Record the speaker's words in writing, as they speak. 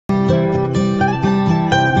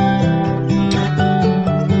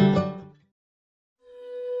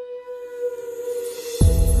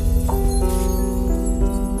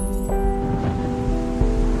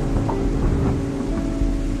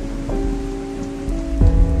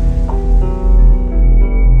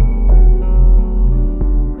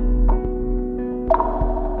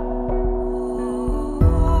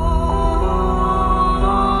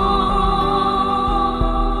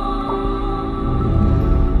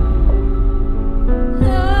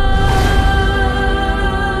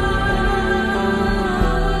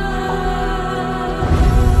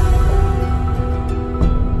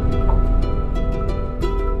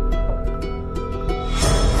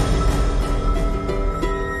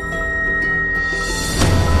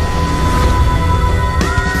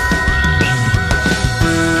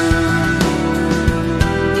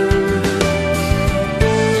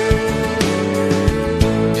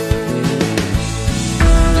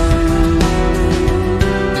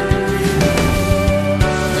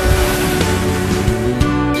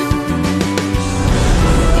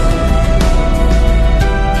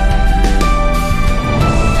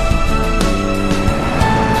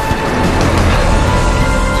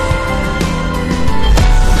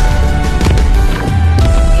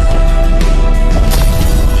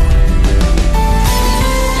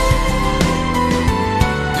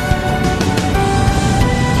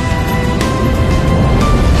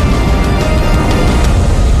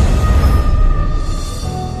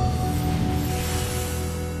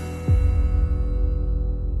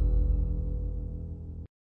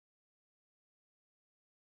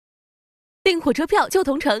订火车票就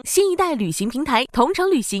同城，新一代旅行平台同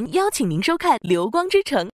城旅行邀请您收看《流光之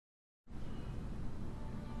城》。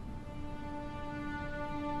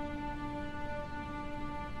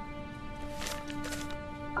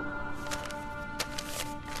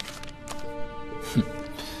哼，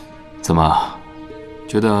怎么，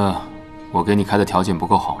觉得我给你开的条件不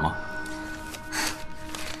够好吗？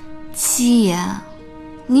七爷，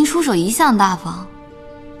您出手一向大方。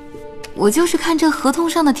 我就是看这合同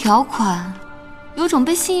上的条款，有种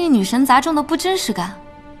被幸运女神砸中的不真实感。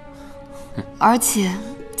而且，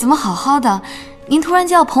怎么好好的，您突然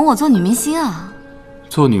就要捧我做女明星啊？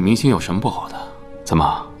做女明星有什么不好的？怎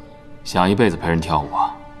么，想一辈子陪人跳舞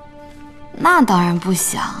啊？那当然不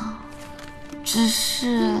想，只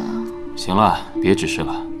是……行了，别只是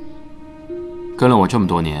了。跟了我这么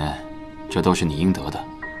多年，这都是你应得的，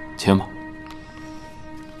签吧。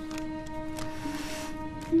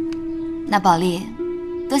 那保利，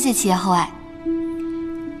多谢七爷厚爱。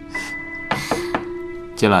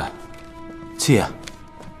进来。七爷，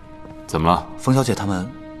怎么了？冯小姐他们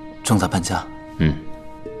正在搬家。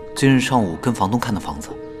今日上午跟房东看的房子，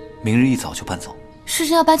明日一早就搬走。世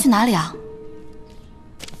珍要搬去哪里啊？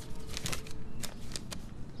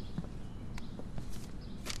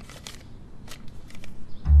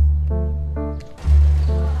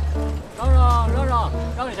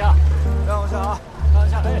让一下，让一下啊，让一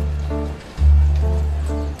下，哎。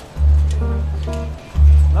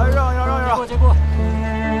 来，让一让，让一让，接过。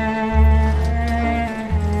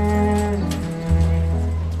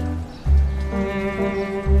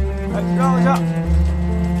哎，让一下。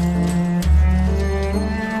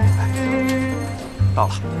到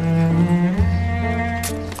了。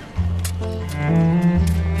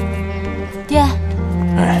爹。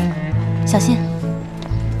哎，小心。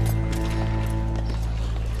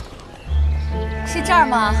是这儿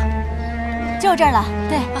吗？就这儿了。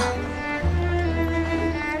对啊。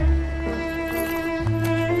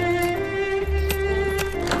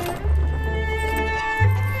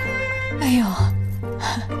 哎呦，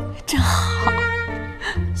真好，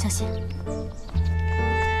小心！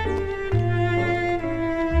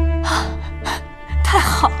啊，太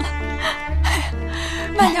好了！哎呀，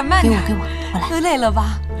慢点，慢点，给我，我来。都累了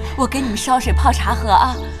吧？我给你们烧水泡茶喝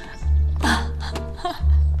啊。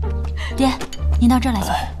爹，您到这儿来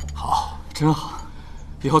坐。好，真好。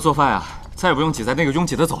以后做饭啊，再也不用挤在那个拥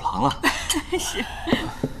挤的走廊了。是。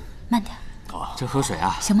慢点。这喝水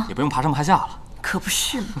啊，行吗？也不用爬上爬下了。可不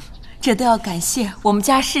是嘛。 这都要感谢我们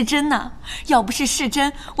家世珍呐！要不是世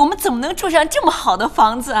珍，我们怎么能住上这么好的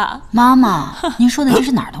房子啊？妈妈，您说的这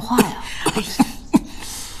是哪儿的话呀？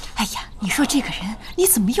哎呀，你说这个人，你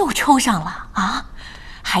怎么又抽上了啊？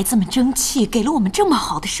孩子们争气，给了我们这么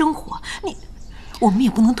好的生活，我们也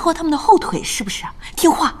不能拖他们的后腿，是不是？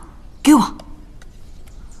听话，给我。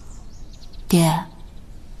爹，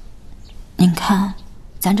您看，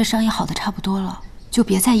咱这生意好的差不多了，就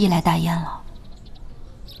别再依赖大烟了。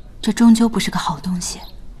 这终究不是个好东西，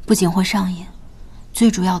不仅会上瘾，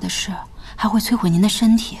最主要的是还会摧毁您的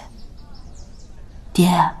身体。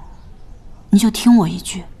爹，你就听我一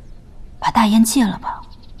句，把大烟戒了吧。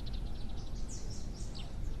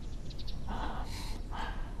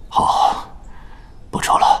好，不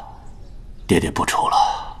抽了，爹爹不抽了。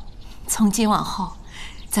从今往后，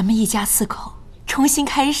咱们一家4口重新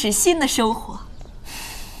开始新的生活。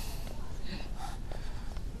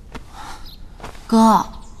哥。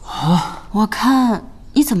 啊！我看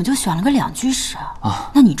你怎么就选了个2居室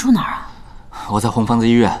啊？那你住哪儿啊？我在红房子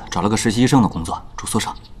医院找了个实习医生的工作，住宿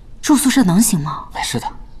舍。住宿舍能行吗？没事的。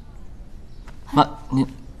妈，你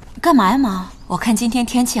干嘛呀，妈？我看今天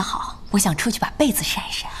天气好，我想出去把被子晒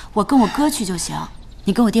一晒。我跟我哥去就行，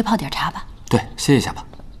你给我爹泡点茶吧。对，歇一下吧。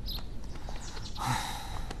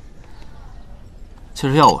其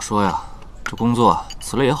实要我说呀，这工作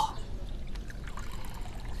辞了也好。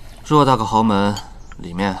偌大个豪门。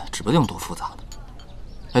 里面指不定多复杂呢。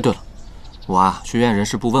哎，对了，我啊去医院人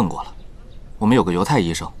事部问过了，我们有个犹太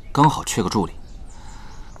医生，刚好缺个助理。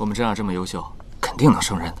我们这样这么优秀，肯定能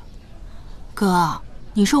胜任的。哥，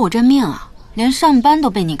你说我这命啊，连上班都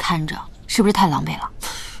被你看着，是不是太狼狈了？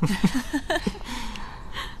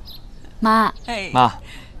妈，哎，妈，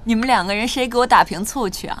你们2个人谁给我打瓶醋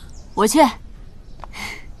去啊？我去。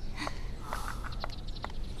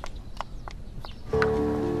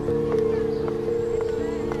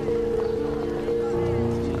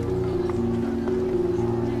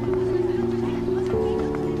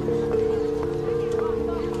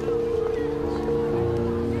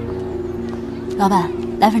老板，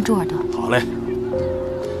来份猪耳朵。好嘞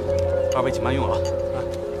，2位请慢用啊。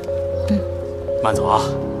慢走啊。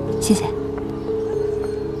谢谢。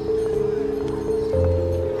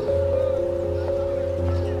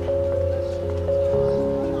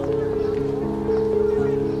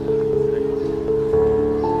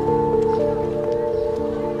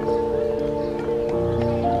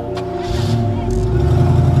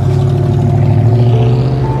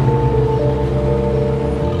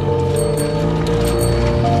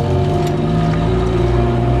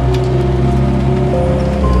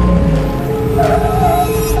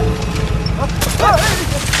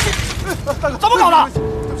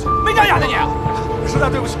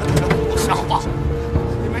瞎话！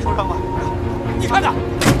你没受伤吧？你看看。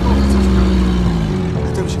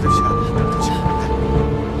对不起，对不起，对不起。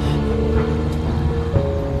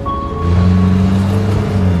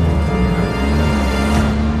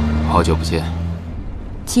好久不见。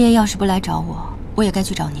七爷要是不来找我，我也该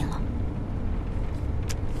去找您了。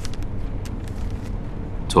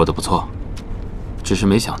做得不错，只是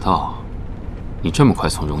没想到你这么快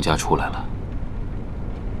从荣家出来了。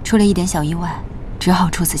出了一点小意外，只好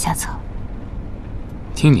出此下策。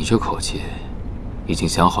听你这口气，已经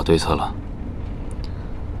想好对策了。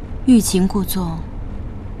欲擒故纵，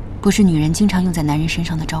不是女人经常用在男人身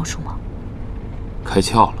上的招数吗？开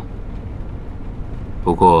窍了。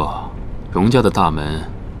不过，荣家的大门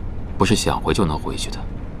不是想回就能回去的。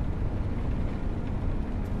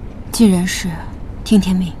尽人事，听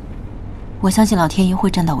天命。我相信老天爷会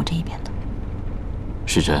站到我这一边的。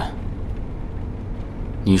世珍，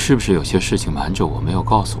你是不是有些事情瞒着我，没有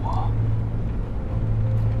告诉我？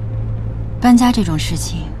搬家这种事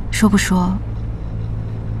情，说不说，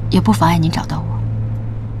也不妨碍您找到我。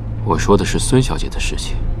我说的是孙小姐的事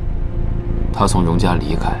情。她从荣家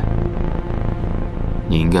离开，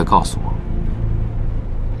你应该告诉我。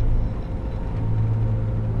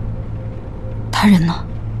他人呢？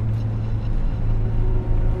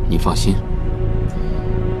你放心，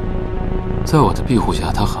在我的庇护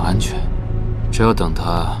下，他很安全。只要等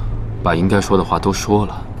他把应该说的话都说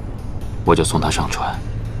了，我就送他上船，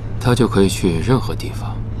他就可以去任何地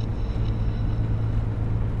方。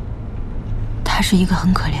他是一个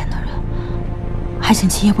很可怜的人，还请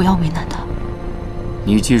七爷不要为难他。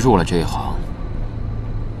你既入了这一行，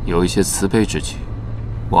有一些慈悲之举，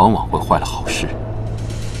往往会坏了好事。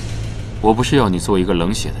我不是要你做一个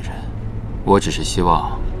冷血的人，我只是希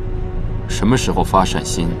望，什么时候发善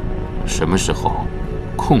心，什么时候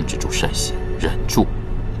控制住善心，忍住，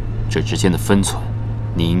这之间的分寸，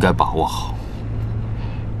你应该把握好。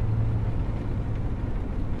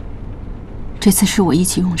这次是我意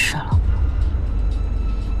气用事了，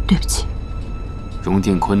对不起。荣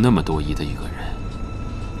定坤那么多疑的一个人，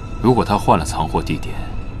如果他换了藏货地点，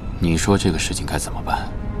你说这个事情该怎么办？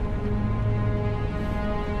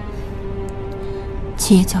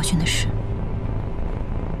七爷教训的是，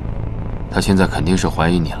他现在肯定是怀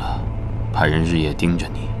疑你了，派人日夜盯着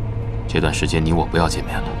你。这段时间你我不要见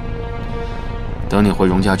面了，等你回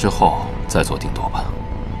荣家之后再做定夺吧。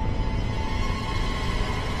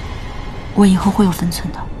我以后会有分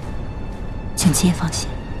寸的，请七爷放心。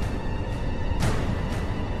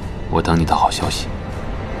我等你的好消息。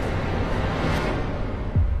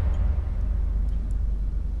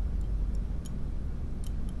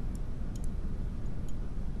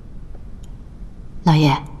老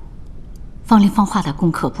爷，放铃放话的功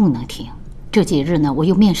课不能停。这几日呢，我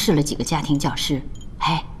又面试了几个家庭教师，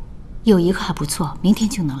哎，有一个还不错，明天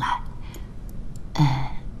就能来。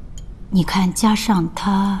你看加上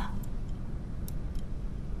他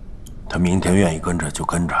明天愿意跟着就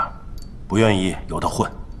跟着，不愿意由他混。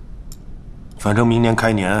反正明年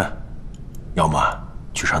开年，要么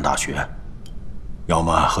去上大学，要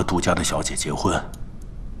么和杜家的小姐结婚。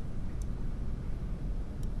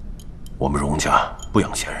我们荣家不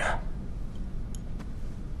养闲人。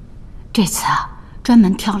这次啊，专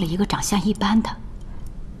门挑了一个长相一般的，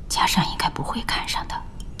加上应该不会看上的。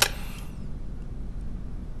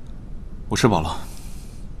我吃饱了，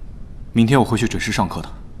明天我会去准时上课的。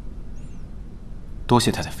多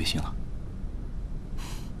谢太太费心了。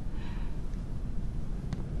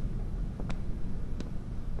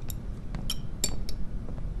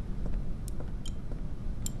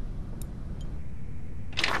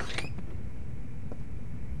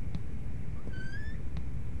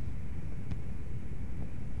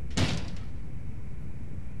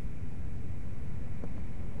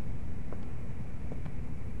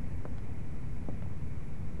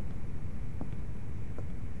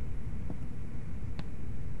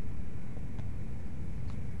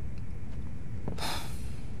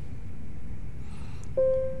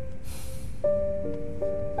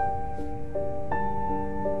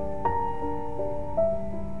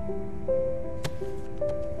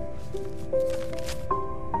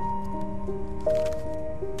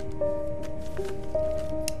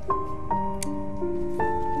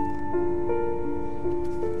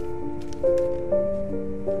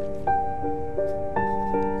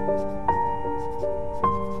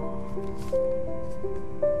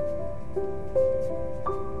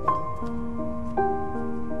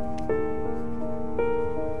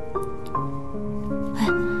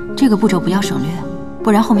这个步骤不要省略，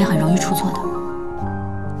不然后面很容易出错的。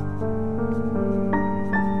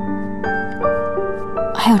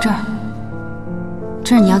还有这儿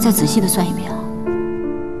你要再仔细的算一遍啊。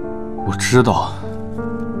我知道，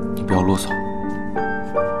你不要啰嗦。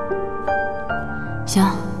行，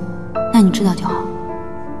那你知道就好。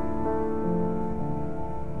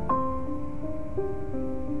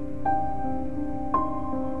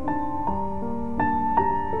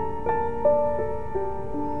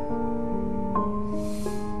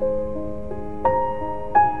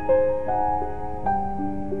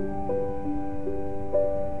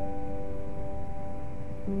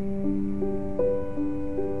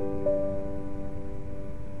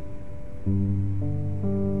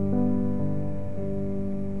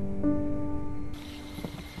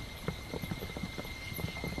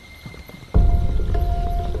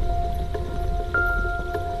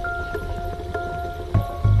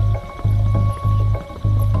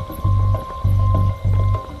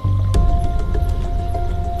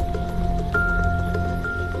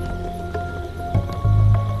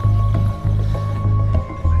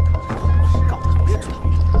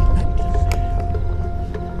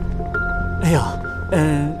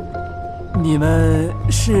你们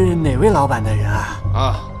是哪位老板的人啊？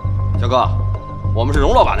啊，小哥，我们是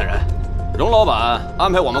荣老板的人，荣老板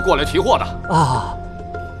安排我们过来提货的。啊，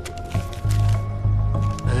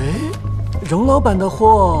哎，荣老板的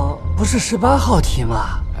货不是18号提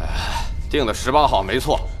吗？定的18号没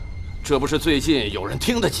错，这不是最近有人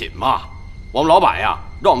盯得紧吗？我们老板呀，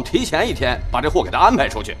让我们提前1天把这货给他安排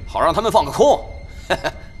出去，好让他们放个空。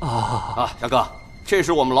啊，小哥，这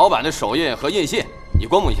是我们老板的手印和印信，你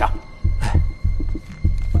观摩一下。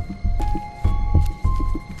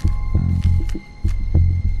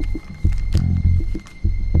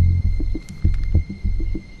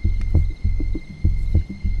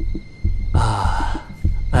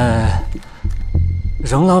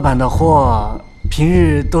荣老板的货平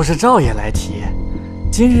日都是赵爷来提，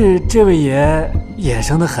今日这位爷眼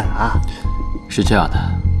生得很啊。是这样的，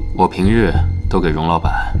我平日都给荣老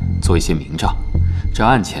板做一些明账，这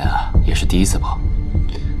案钱啊也是第一次报。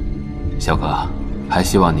小哥，还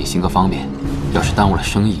希望你行个方便，要是耽误了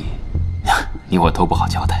生意，你我都不好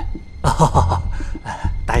交代。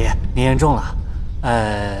大爷，您言重了。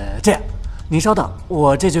这样，您稍等，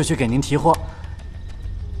我这就去给您提货。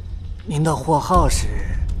您的货号是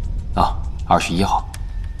？21号。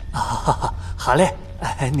好嘞，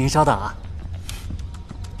您稍等啊。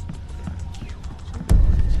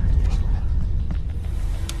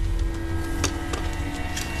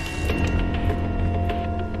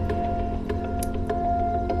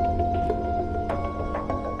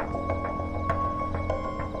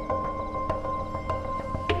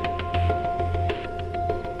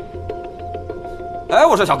哎，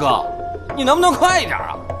我说小哥，你能不能快一点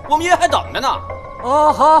啊？我们爷还等着呢。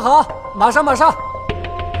哦，好，马上。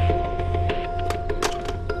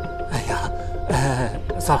哎呀，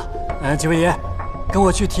算了，几位爷，跟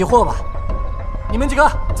我去提货吧。你们几个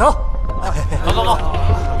走。走。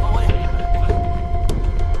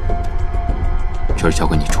这儿交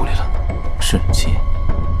给你处理了。是，七爷。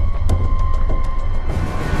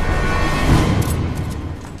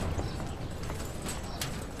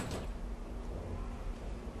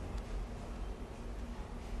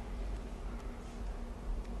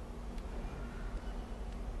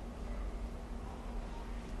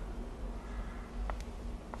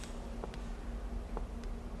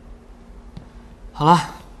好了，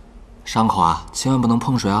伤口啊，千万不能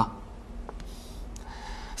碰水啊。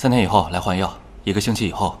3天以后来换药，1个星期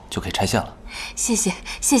以后就可以拆线了。谢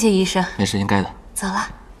谢医生。那是应该的。走了。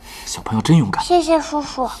小朋友真勇敢。谢谢叔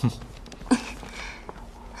叔。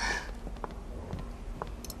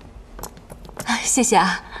谢谢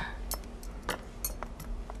啊。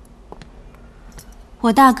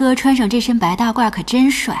我大哥穿上这身白大褂可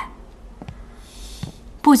真帅，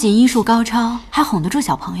不仅医术高超，还哄得住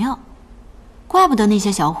小朋友。怪不得那些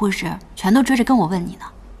小护士全都追着跟我问你呢。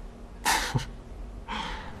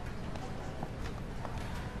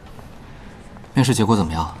面试结果怎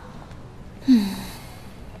么样？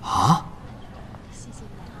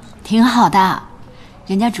挺好的，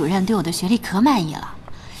人家主任对我的学历可满意了，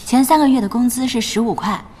前3个月的工资是15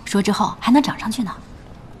块，说之后还能涨上去呢。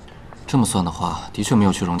这么算的话，的确没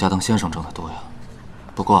有去荣家当先生挣得多呀。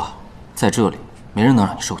不过在这里，没人能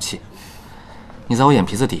让你受气。你在我眼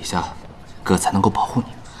皮子底下，哥才能够保护你。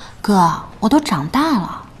哥，我都长大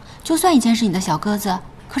了，就算以前是你的小鸽子，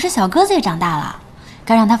可是小鸽子也长大了，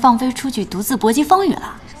该让它放飞出去独自搏击风雨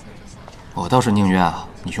了。我倒是宁愿啊，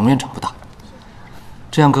你永远长不大，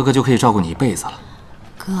这样哥哥就可以照顾你一辈子了。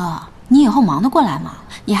哥，你以后忙得过来吗？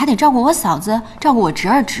你还得照顾我嫂子，照顾我侄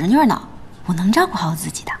儿侄女呢，我能照顾好自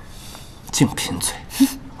己的。净贫嘴，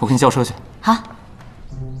我给你叫车去。好。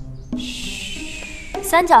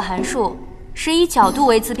三角函数是以角度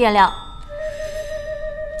为自变量，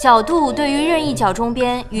角度对于任意角中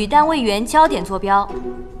边与单位圆焦点坐标，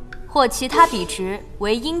或其他比值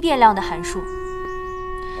为因变量的函数。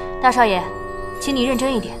大少爷，请你认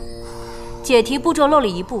真一点，解题步骤漏了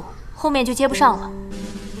一步，后面就接不上了。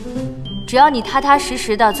只要你踏踏实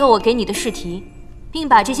实的做我给你的试题，并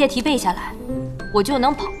把这些题背下来，我就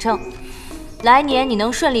能保证，来年你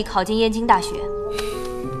能顺利考进燕京大学。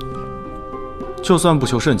就算不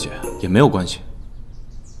求甚解也没有关系，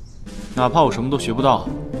哪怕我什么都学不到，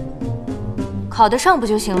考得上不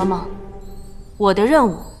就行了吗？我的任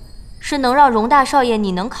务是能让容大少爷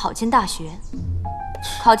你能考进大学，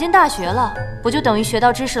考进大学了，不就等于学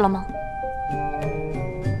到知识了吗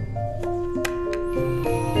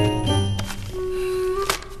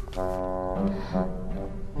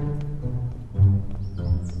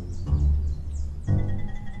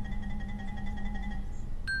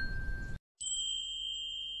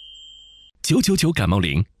？999感冒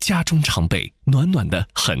灵，家中常备，暖暖的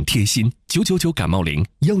很贴心。999感冒灵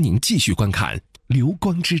邀您继续观看《流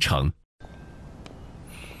光之城》。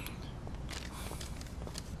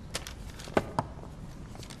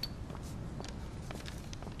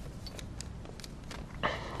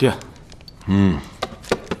爹，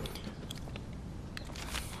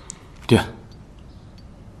爹，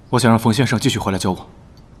我想让冯先生继续回来教我。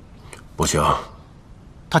不行，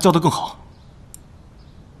他教得更好。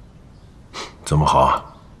怎么好啊？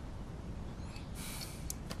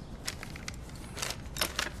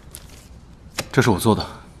这是我做的，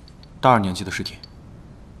大2年级的试题。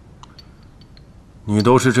你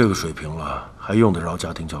都是这个水平了，还用得着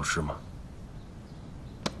家庭教师吗？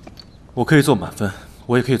我可以做满分，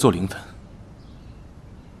我也可以做0分，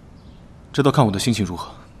这都看我的心情如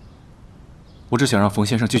何。我只想让冯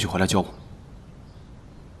先生继续回来教我。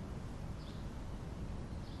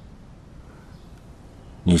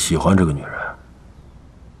你喜欢这个女人？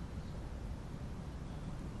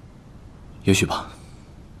也许吧。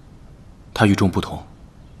她与众不同，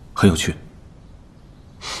很有趣。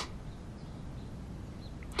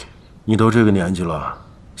你都这个年纪了，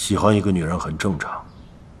喜欢一个女人很正常。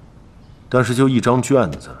但是就一张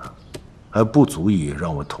卷子，还不足以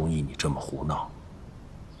让我同意你这么胡闹。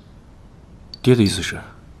爹的意思是，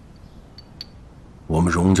我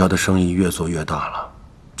们荣家的生意越做越大了，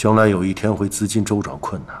将来有一天会资金周转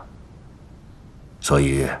困难。所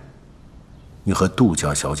以，你和杜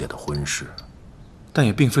家小姐的婚事，但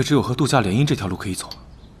也并非只有和杜家联姻这条路可以走。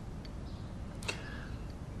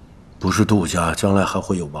不是杜家，将来还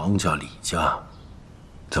会有王家、李家。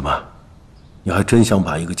怎么，你还真想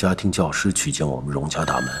把一个家庭教师娶进我们荣家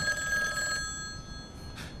大门？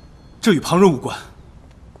这与旁人无关，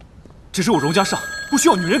只是我荣家上不需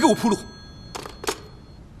要女人给我铺路。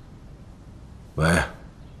喂，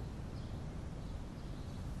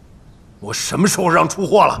我什么时候让出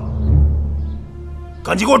货了？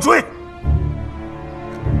赶紧给我追！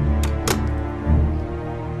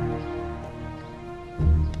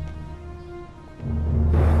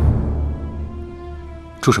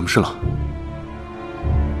出什么事了？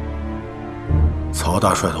曹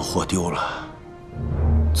大帅的货丢了。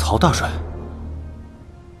曹大帅？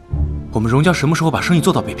我们荣家什么时候把生意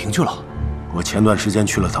做到北平去了？我前段时间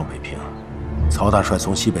去了趟北平，曹大帅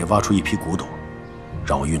从西北挖出一批古董，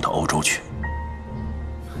让我运到欧洲去。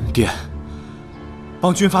爹，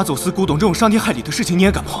帮军阀走私古董这种伤天害理的事情你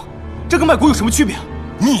也敢碰？这跟卖国有什么区别啊？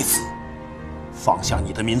逆子，放下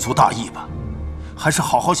你的民族大义吧，还是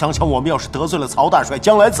好好想想我们要是得罪了曹大帅，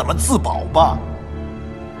将来怎么自保吧。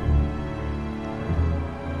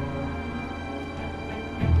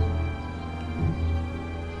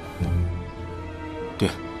爹，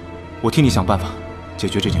我替你想办法解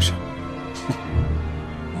决这件事。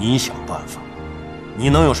你想办法？你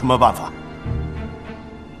能有什么办法？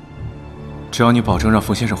只要你保证让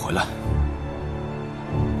冯先生回来，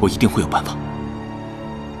我一定会有办法。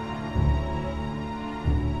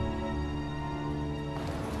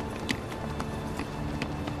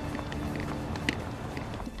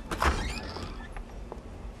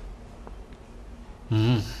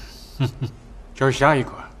这儿下一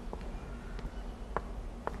个。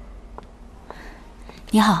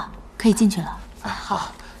你好，可以进去了。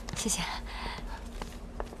好，谢谢。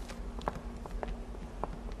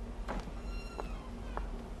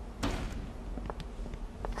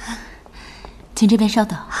请这边稍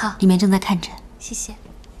等，好，里面正在看诊。谢谢。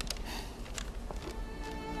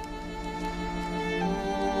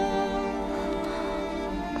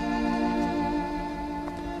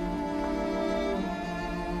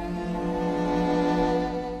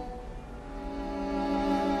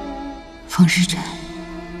冯世珍，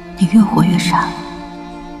你越活越傻了。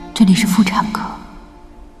这里是妇产科，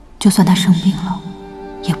就算他生病了，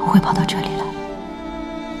也不会跑到这里来。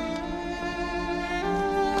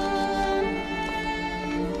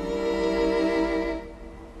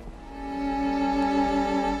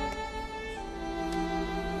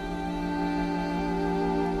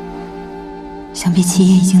想必齐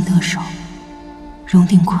爷已经得手。荣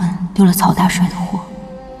定坤丢了曹大帅的货，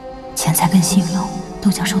钱财跟信用都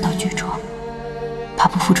将受到巨创，他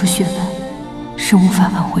不付出血本，是无法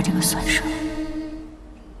挽回这个损失。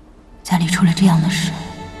家里出了这样的事，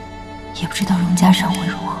也不知道荣家上会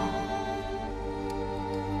如何。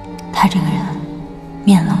他这个人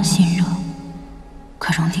面冷心热，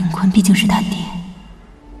可荣定坤毕竟是他爹，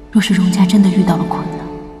若是荣家真的遇到了困难，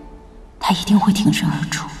他一定会挺身而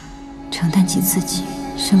出，承担起自己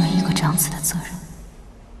身为一个长子的责任。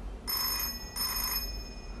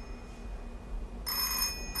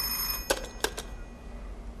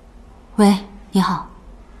喂，你好，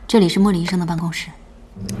这里是茉莉医生的办公室。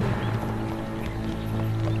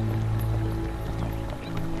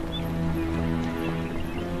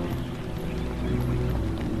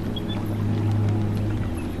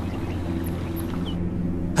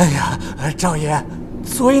哎呀，赵爷，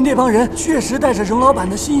昨夜那帮人确实带着荣老板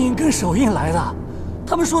的心印跟手印来的，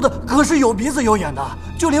他们说的可是有鼻子有眼的，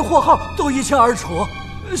就连货号都一清二楚，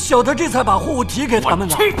小的这才把货物提给他们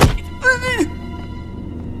的。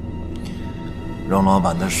荣老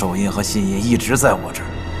板的手印和心印一直在我这儿，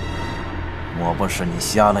莫不是你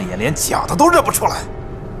瞎了眼，连假的都认不出来？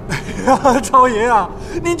哎呀，赵爷啊，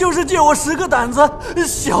您就是借我10个胆子，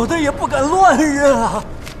小的也不敢乱认啊。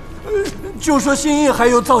就说心印还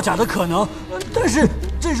有造假的可能，但是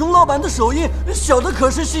这荣老板的手印，小的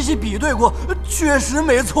可是细细比对过，确实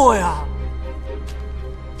没错呀。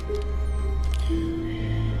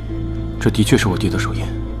这的确是我爹的手印。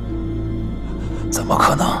怎么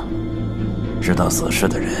可能？知道此事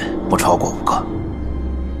的人不超过5个，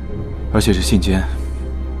而且这信笺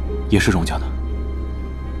也是荣家的。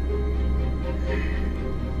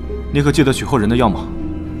你可记得取货人的样吗？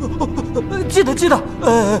记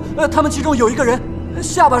得，他们其中有一个人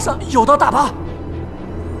下巴上有道大疤。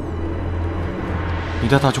你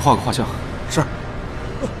带他去画个画像。是。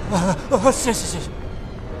谢谢。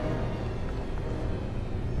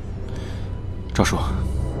赵叔，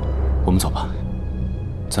我们走吧，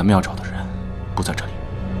咱们要找的人不在这里。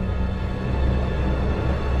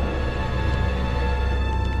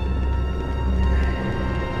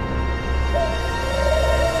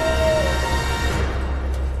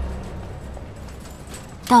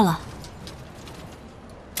到了。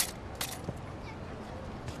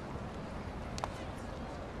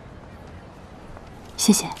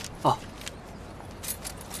谢谢。哦。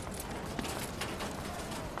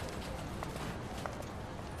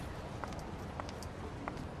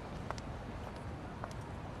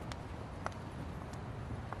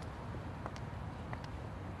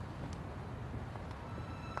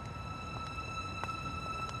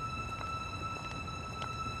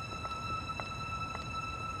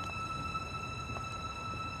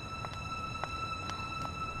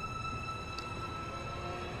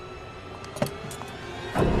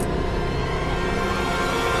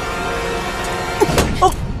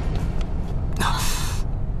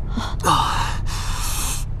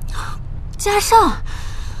嘉上，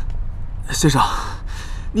先生，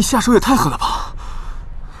你下手也太狠了吧！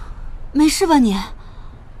没事吧你？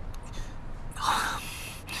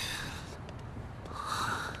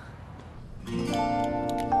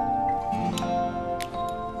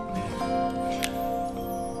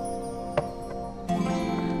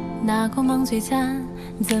那光芒璀璨，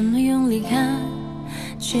怎么用力看，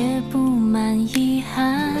却布满遗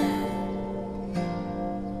憾。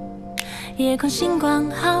夜空星光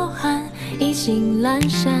浩瀚，意兴阑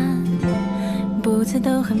珊，步子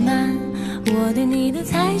都很慢。我对你的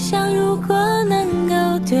猜想，如果能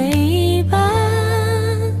够对半，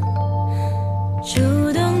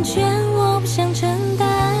主动权我不想承担。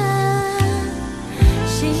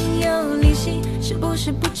心有灵犀，是不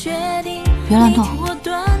是不确定？别乱动。我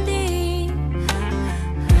断定，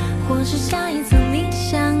或是下一次你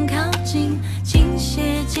想靠近，倾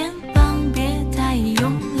斜肩膀，别太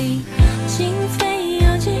用力。心飞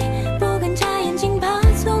有急，不敢眨眼睛，怕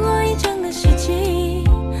错过一整个世纪。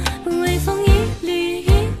微风一缕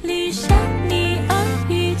一缕向你耳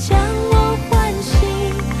语，将我唤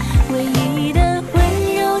醒。唯一的温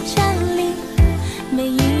柔占领，每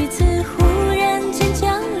一次忽然间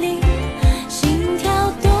降临，心跳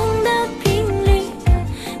动的频率，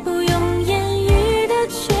不用言语的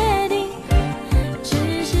确定，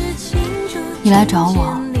只是清楚。你来找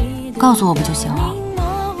我，告诉我不就行了？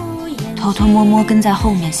偷偷摸摸跟在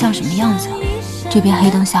后面像什么样子？这边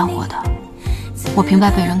黑灯瞎火的，我平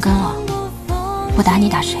白被人跟了，不打你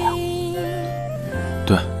打谁啊？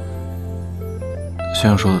对，先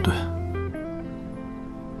生说的对，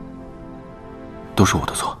都是我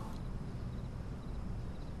的错。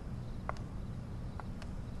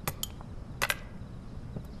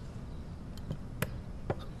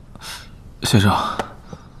先生，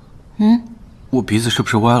我鼻子是不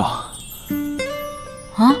是歪了？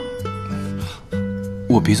啊？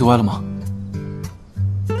我鼻子歪了吗？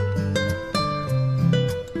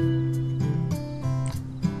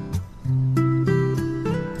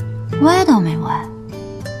歪倒没歪，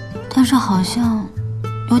但是好像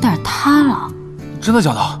有点塌了。真的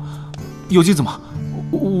假的？有镜子吗？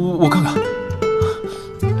我看看。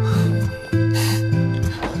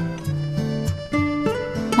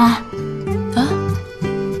妈，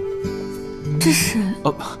这是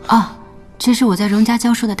这是我在荣家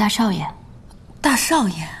教书的大少爷。大少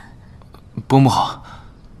爷，伯母好。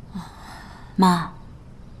妈，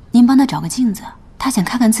您帮他找个镜子，他想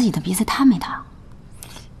看看自己的鼻子塌没塌。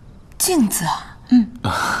镜子啊？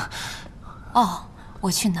哦，我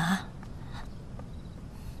去拿。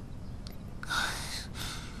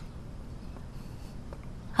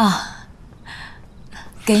啊，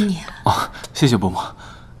给你。哦，谢谢伯母。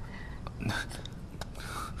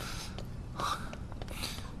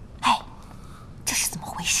这是怎么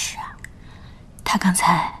回事啊？他刚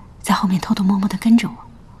才在后面偷偷摸摸的跟着我，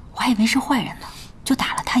我还以为是坏人呢，就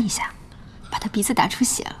打了他一下，把他鼻子打出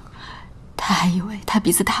血了。他还以为他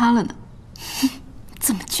鼻子塌了呢。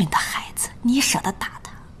这么俊的孩子，你也舍得打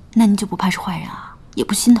他？那你就不怕是坏人啊？也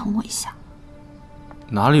不心疼我一下？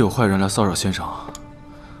哪里有坏人来骚扰先生啊？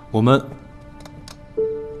我们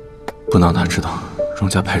不能让他知道荣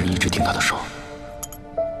家派人一直盯他的手。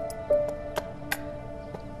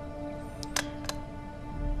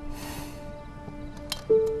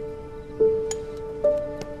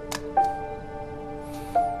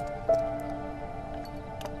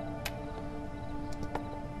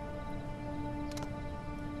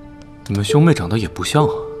你们兄妹长得也不像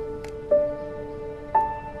啊。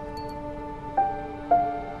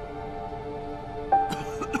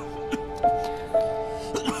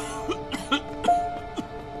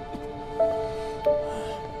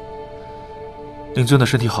令尊的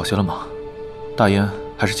身体好些了吗？大烟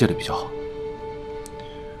还是戒了比较好。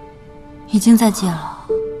已经在戒了，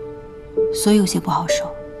所以有些不好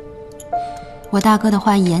受。我大哥的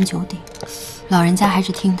话一言九鼎，老人家还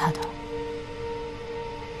是听他的。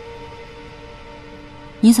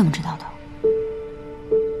你怎么知道的？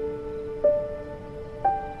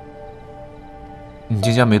你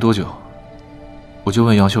进家没多久，我就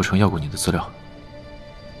问杨秀成要过你的资料。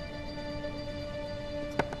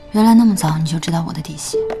原来那么早你就知道我的底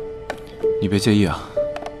细。你别介意啊。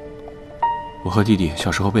我和弟弟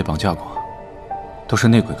小时候被绑架过，都是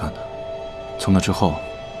内鬼干的。从那之后，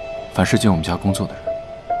凡是进我们家工作的人，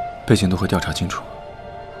背景都会调查清楚。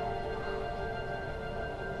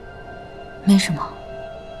没什么。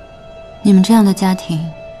你们这样的家庭，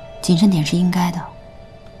谨慎点是应该的。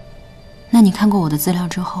那你看过我的资料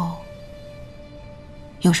之后，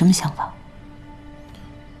有什么想法？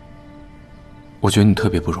我觉得你特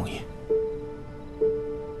别不容易。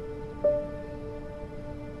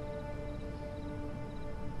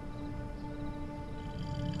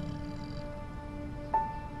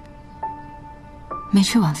没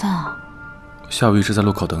吃晚饭啊？下午一直在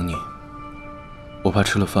路口等你，我怕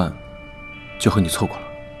吃了饭就和你错过了。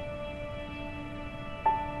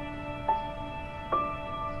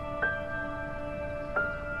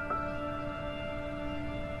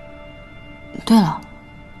对了，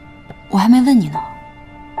我还没问你呢，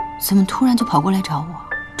怎么突然就跑过来找我？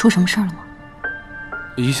出什么事儿了吗？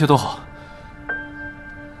一切都好。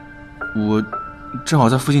我正好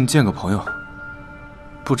在附近见个朋友，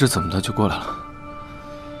不知怎么的就过来了。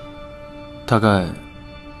大概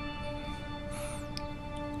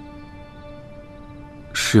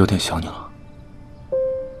是有点想你了。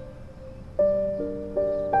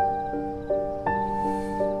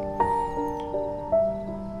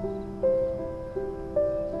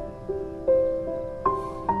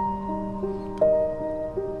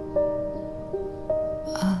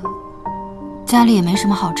家里也没什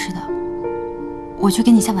么好吃的，我去给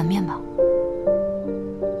你下碗面吧。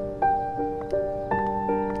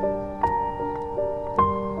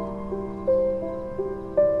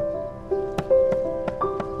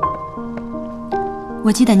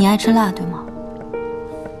我记得你爱吃辣，对吗？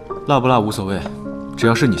辣不辣无所谓，只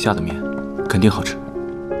要是你下的面，肯定好吃。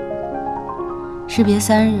士别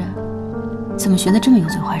3日，怎么学得这么油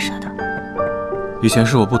嘴滑舌的？以前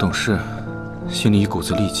是我不懂事，心里一股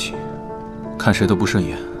子戾气，看谁都不顺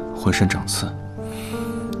眼，浑身长刺。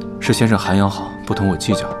是先生涵养好，不同我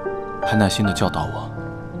计较，还耐心地教导我。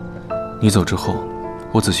你走之后，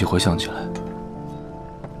我仔细回想起来，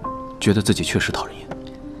觉得自己确实讨人厌。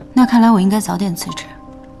那看来我应该早点辞职，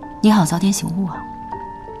你好早点醒悟啊。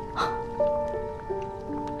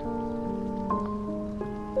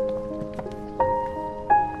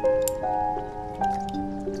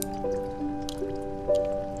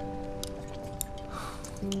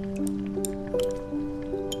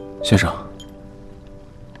先生，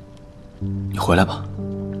你回来吧。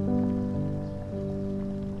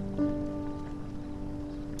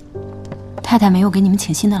太太没有给你们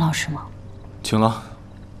请新的老师吗？请了，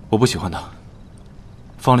我不喜欢他。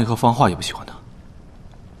方林和方画也不喜欢他。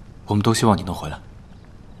我们都希望你能回来。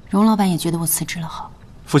荣老板也觉得我辞职了好。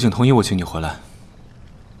父亲同意我请你回来，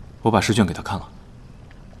我把试卷给他看了。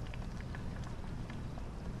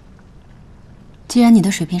既然你的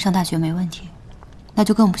水平上大学没问题，那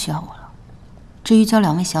就更不需要我了。至于教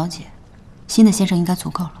2位小姐，新的先生应该足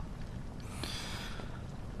够了。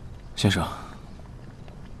先生，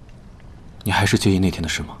你还是介意那天的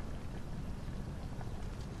事吗？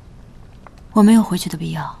我没有回去的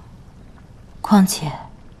必要。况且，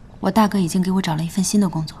我大哥已经给我找了一份新的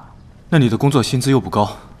工作了。那你的工作薪资又不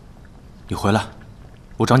高，你回来，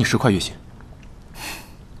我找你10块月薪。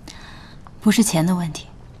不是钱的问题。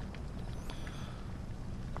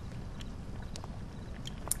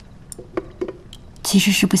其实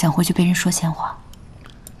是不想回去被人说闲话。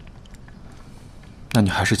那你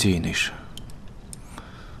还是介意那事，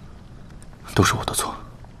都是我的错。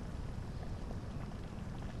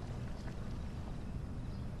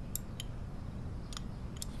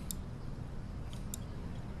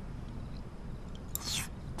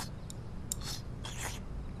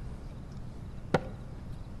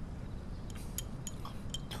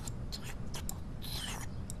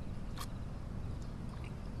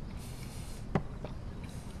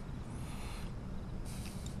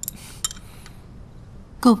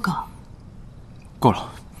够不够？够了，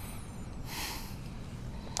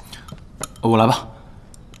我来吧。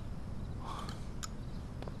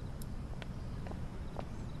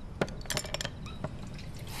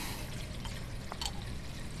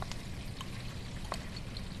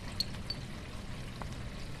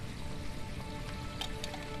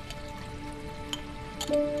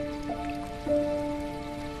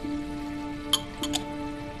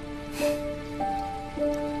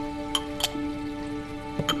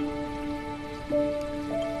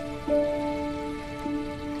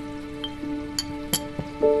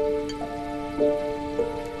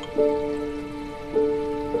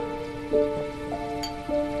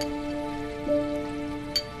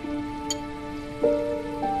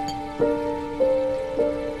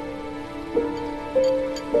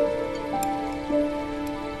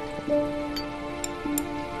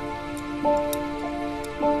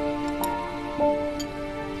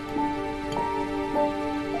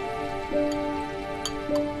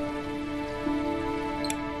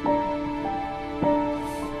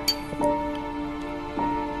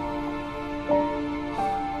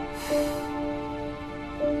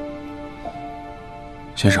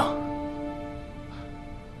先生，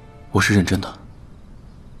我是认真的。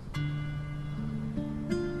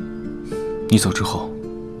你走之后，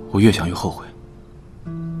我越想越后悔，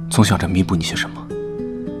总想着弥补你些什么。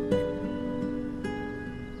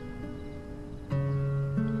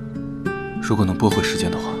如果能拨回时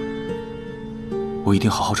间的话，我一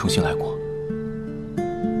定好好重新来过。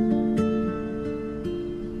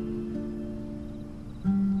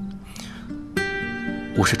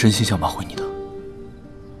我是真心想挽回你的。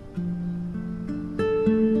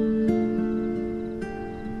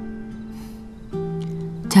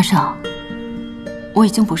嘉少，我已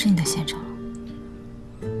经不是你的先生了。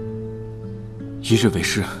一日为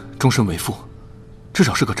师，终身为父，至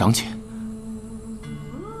少是个长姐。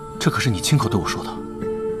这可是你亲口对我说的，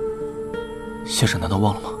先生难道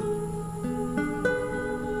忘了吗？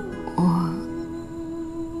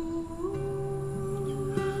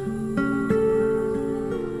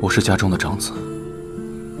我是家中的长子，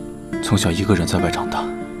从小一个人在外长大。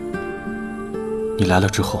你来了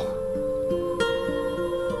之后，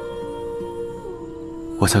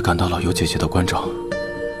我才感到了有姐姐的关照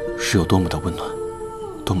是有多么的温暖，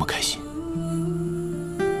多么开心。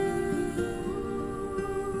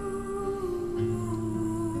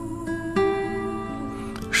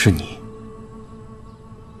是你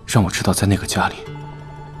让我知道，在那个家里，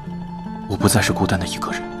我不再是孤单的一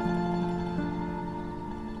个人。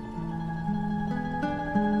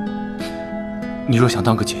你若想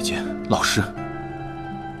当个姐姐、老师，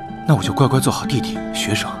那我就乖乖做好弟弟、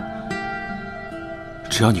学生。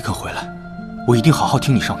只要你肯回来，我一定好好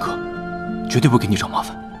听你上课，绝对不给你找麻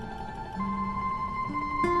烦。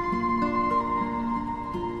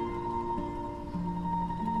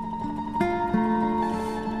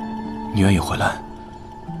你愿意回来，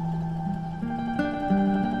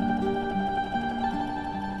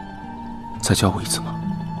再教我一次吗？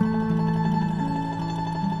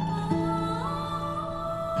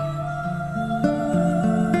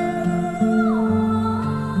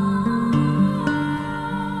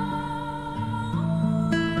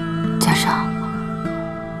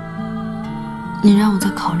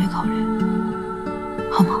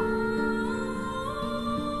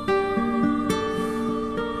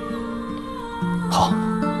好，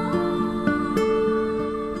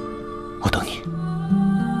我等你。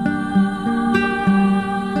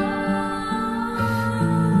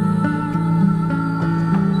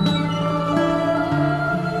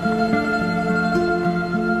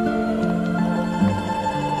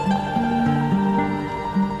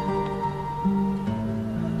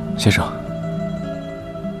先生，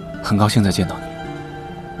很高兴再见到你。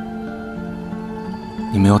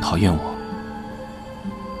你没有讨厌我，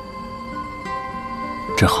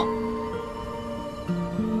真好。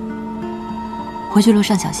回去路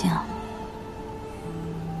上小心啊。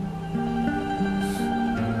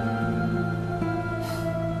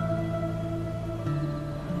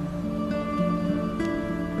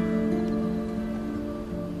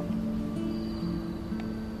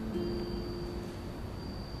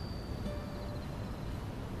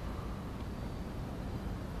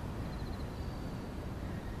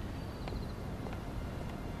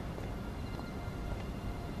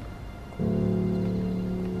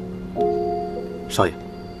少爷，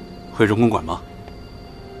回荣公馆吗？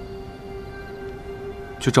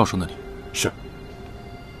去赵叔那里。是。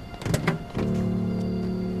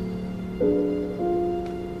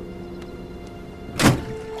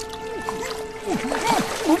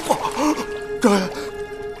赵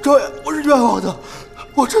爷，我是冤枉的，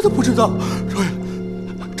我真的不知道。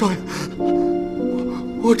赵爷，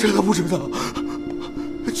我真的不知道，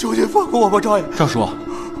求您放过我吧，赵爷。赵叔，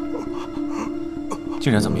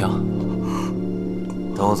竟然怎么样？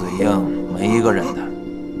都嘴硬，没一个认的。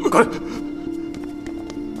滚！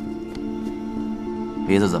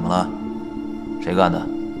鼻子怎么了？谁干的？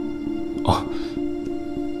哦，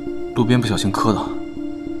路边不小心磕的。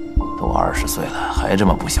都20岁了，还这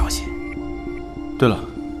么不小心。对了，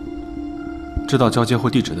知道交接或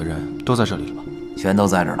地址的人都在这里了吧？全都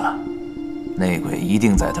在这儿了，内鬼一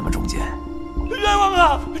定在他们中间。冤枉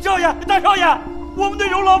啊，少爷，大少爷，我们对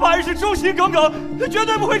荣老板是忠心耿耿，绝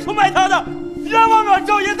对不会出卖他的。冤枉啊，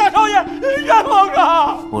少爷，大少爷，冤枉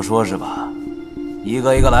啊！不说是吧？一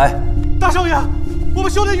个一个来。大少爷，我们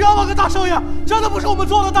兄弟冤枉啊，大少爷，真的不是我们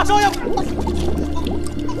做的，大少爷。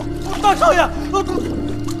大少爷，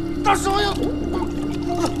大少爷，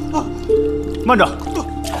慢着！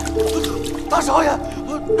大少爷，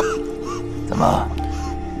怎么？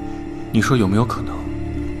你说有没有可能，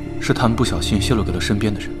是他们不小心泄露给了身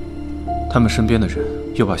边的人，他们身边的人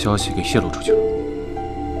又把消息给泄露出去了？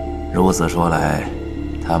如此说来，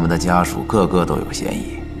他们的家属个个都有嫌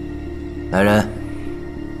疑。来人，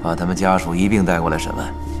把他们家属一并带过来审问。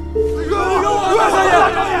大少爷，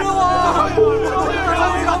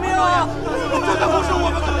饶命啊！真的不是我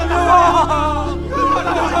们的冤枉！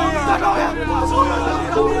大少爷，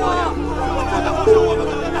饶命啊！真的不是我们的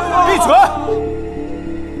冤枉！闭嘴！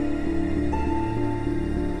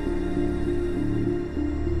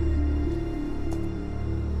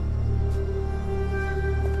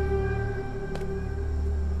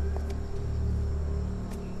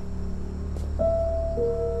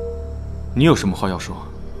你有什么话要说？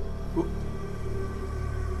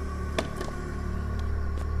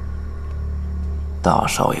大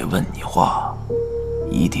少爷问你话，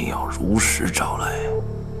一定要如实招来。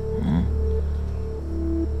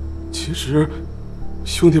其实，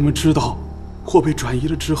兄弟们知道货被转移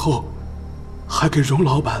了之后，还给荣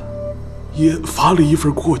老板也发了一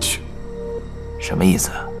份过去。什么意思？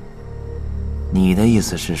你的意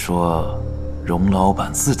思是说，荣老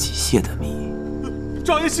板自己泄的密？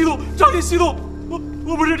赵爷息怒，赵爷息怒，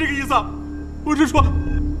我不是这个意思，我是说，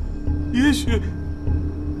也许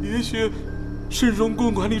是荣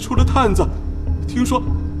公馆里出了探子，听说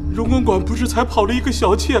荣公馆不是才跑了一个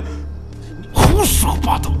小妾。胡说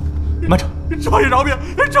八道！慢着！赵爷饶命！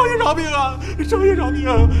赵爷饶命啊！赵爷饶命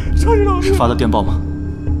啊！赵爷饶命！是发的电报吗？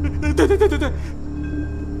对。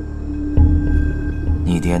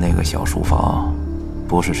你爹那个小书房，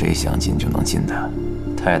不是谁想进就能进的，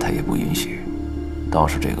太太也不允许。倒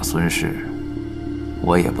是这个孙氏，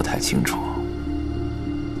我也不太清楚。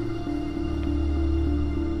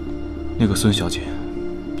那个孙小姐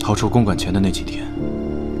逃出公馆前的那几天，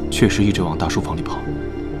确实一直往大书房里跑。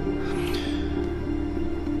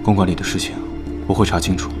公馆里的事情我会查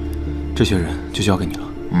清楚，这些人就交给你了。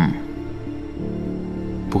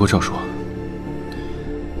不过赵叔，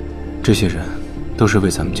这些人都是为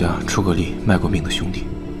咱们家出过力、卖过命的兄弟，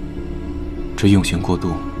这用刑过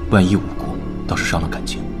度，万一无辜，倒是伤了感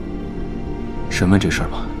情。审问这事儿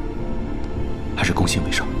吧，还是公信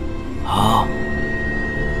为上。好。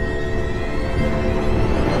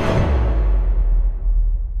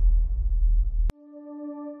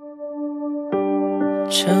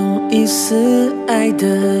尝一丝爱的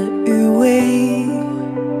余味，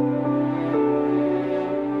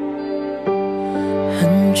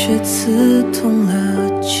却刺痛了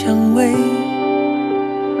蔷薇，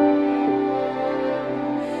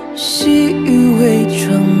细雨伪装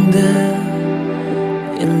的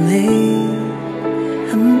眼泪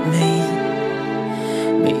很美，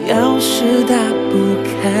没钥匙打不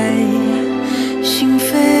开心扉。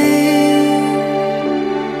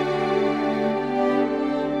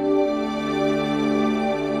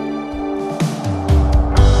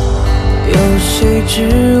有谁知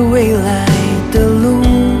未来的路，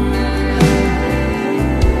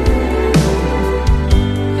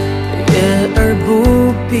月儿不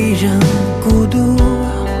必人孤独，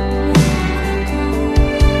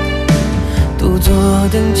独坐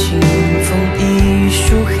等清风一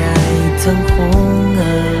树海棠红啊，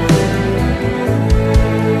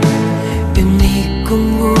与你共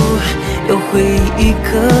舞，又回忆可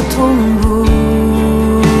同步，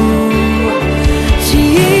记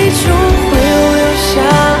忆中会留下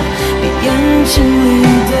你眼睛里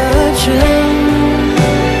的真，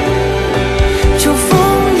秋风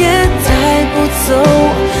也带不走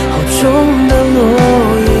好重的落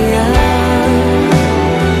叶啊，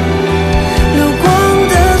流光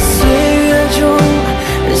的岁月中，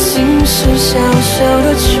任心是小小的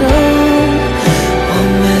城，我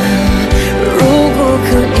们如果可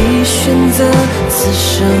以选择此生，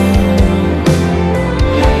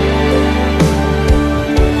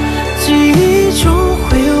记忆中会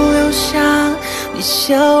留下你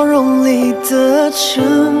笑容里的真，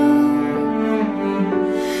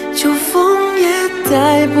秋风也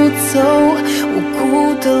带不走无辜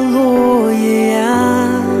的落叶啊，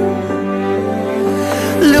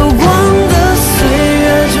流光的岁月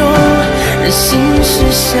中，任心是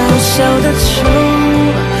小小的城，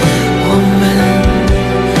我们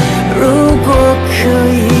如果可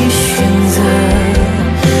以选择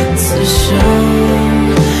此生，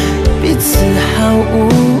彼此毫无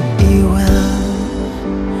疑问，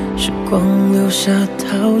时光留下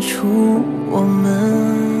逃出我们，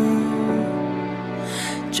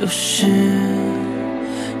就是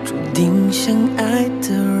注定相爱的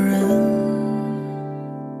人，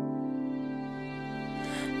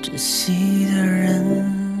珍惜的人。